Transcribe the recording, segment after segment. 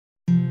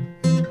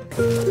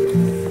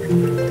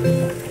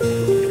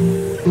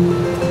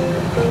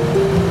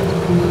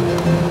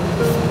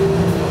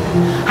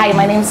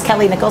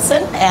Kelly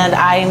Nicholson, and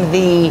I'm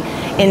the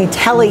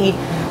Intelli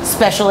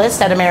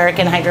specialist at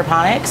American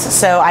Hydroponics.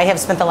 So I have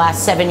spent the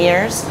last 7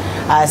 years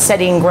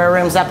setting grow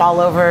rooms up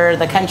all over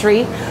the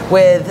country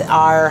with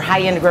our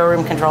high-end grow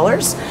room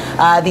controllers.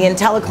 The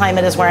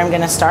IntelliClimate is where I'm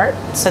going to start.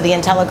 So the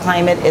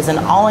IntelliClimate is an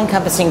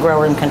all-encompassing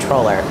grow room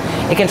controller.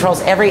 It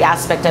controls every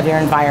aspect of your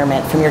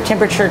environment, from your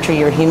temperature to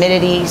your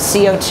humidity,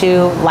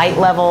 CO2, light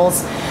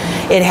levels.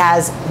 It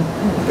has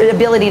the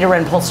ability to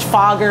run pulsed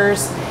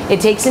foggers. It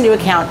takes into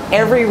account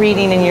every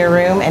reading in your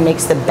room and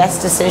makes the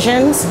best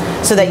decisions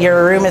so that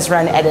your room is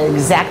run at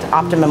exact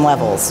optimum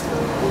levels.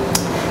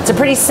 It's a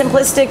pretty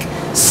simplistic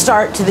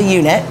start to the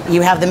unit.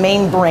 You have the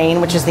main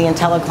brain, which is the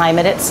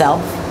IntelliClimate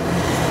itself.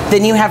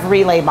 Then you have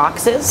relay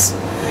boxes.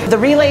 The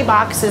relay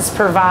boxes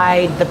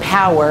provide the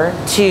power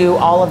to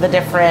all of the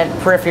different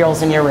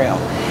peripherals in your room.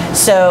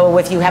 So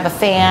if you have a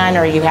fan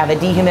or you have a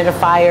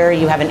dehumidifier,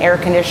 you have an air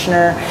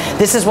conditioner,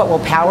 this is what will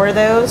power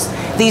those.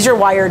 These are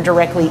wired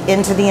directly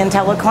into the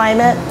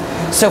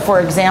IntelliClimate. So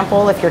for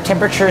example, if your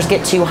temperatures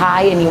get too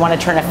high and you want to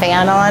turn a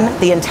fan on,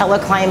 the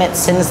IntelliClimate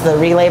sends the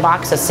relay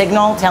box a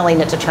signal telling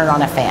it to turn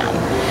on a fan.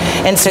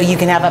 And so you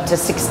can have up to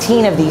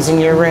 16 of these in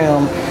your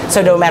room.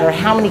 So no matter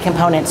how many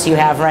components you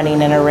have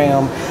running in a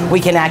room, we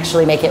can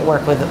actually make it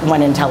work with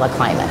one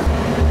IntelliClimate.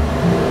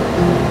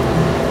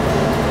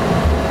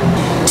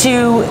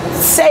 To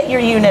set your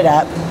unit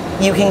up,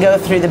 you can go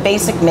through the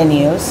basic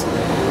menus.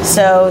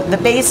 So the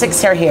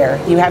basics are here.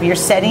 You have your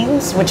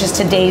settings, which is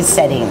today's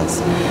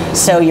settings.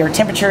 So your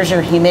temperatures,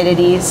 your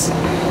humidities.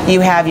 You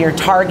have your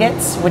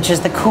targets, which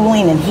is the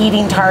cooling and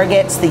heating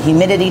targets, the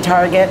humidity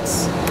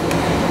targets.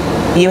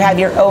 You have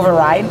your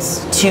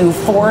overrides to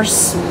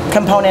force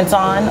components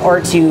on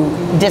or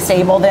to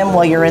disable them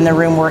while you're in the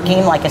room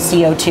working, like a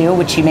CO2,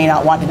 which you may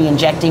not want to be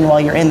injecting while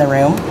you're in the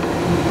room.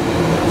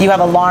 You have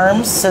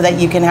alarms so that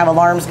you can have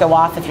alarms go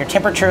off if your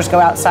temperatures go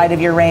outside of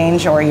your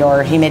range or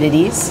your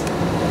humidities.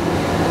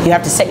 You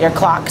have to set your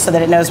clock so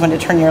that it knows when to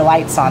turn your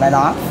lights on and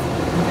off.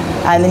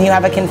 And then you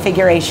have a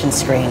configuration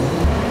screen.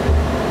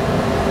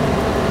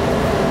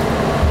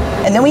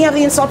 And then we have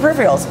the installed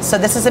peripherals. So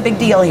this is a big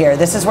deal here.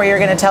 This is where you're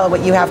going to tell it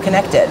what you have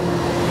connected.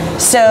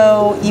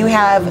 So you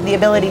have the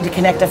ability to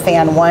connect a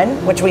fan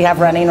 1, which we have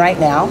running right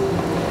now.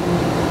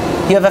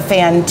 You have a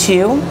fan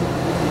 2.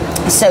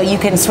 So you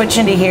can switch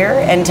into here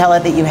and tell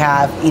it that you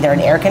have either an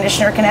air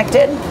conditioner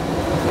connected,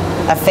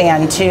 a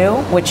fan 2,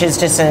 which is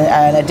just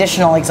an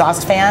additional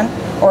exhaust fan,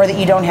 or that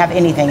you don't have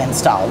anything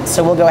installed.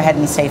 So we'll go ahead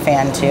and say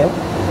fan 2.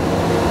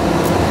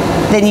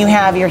 Then you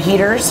have your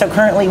heaters. So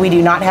currently we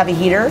do not have a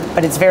heater,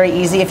 but it's very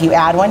easy. If you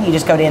add one, you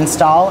just go to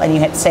install and you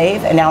hit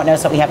save, and now it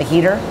knows that we have a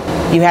heater.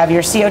 You have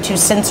your CO2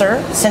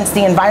 sensor. Since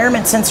the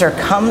environment sensor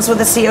comes with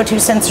a CO2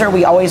 sensor,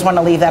 we always want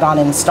to leave that on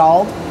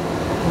installed.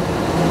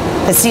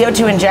 The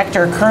CO2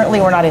 injector,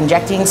 currently we're not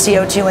injecting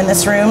CO2 in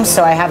this room,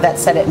 so I have that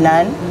set at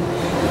none.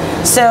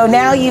 So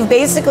now you've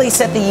basically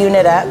set the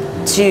unit up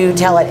to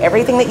tell it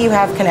everything that you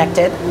have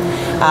connected,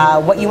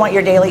 what you want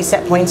your daily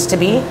set points to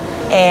be,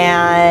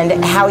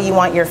 and how you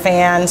want your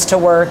fans to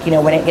work, you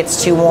know, when it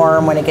gets too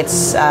warm, when it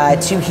gets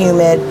too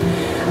humid.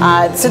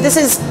 So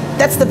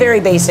that's the very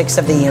basics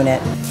of the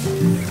unit.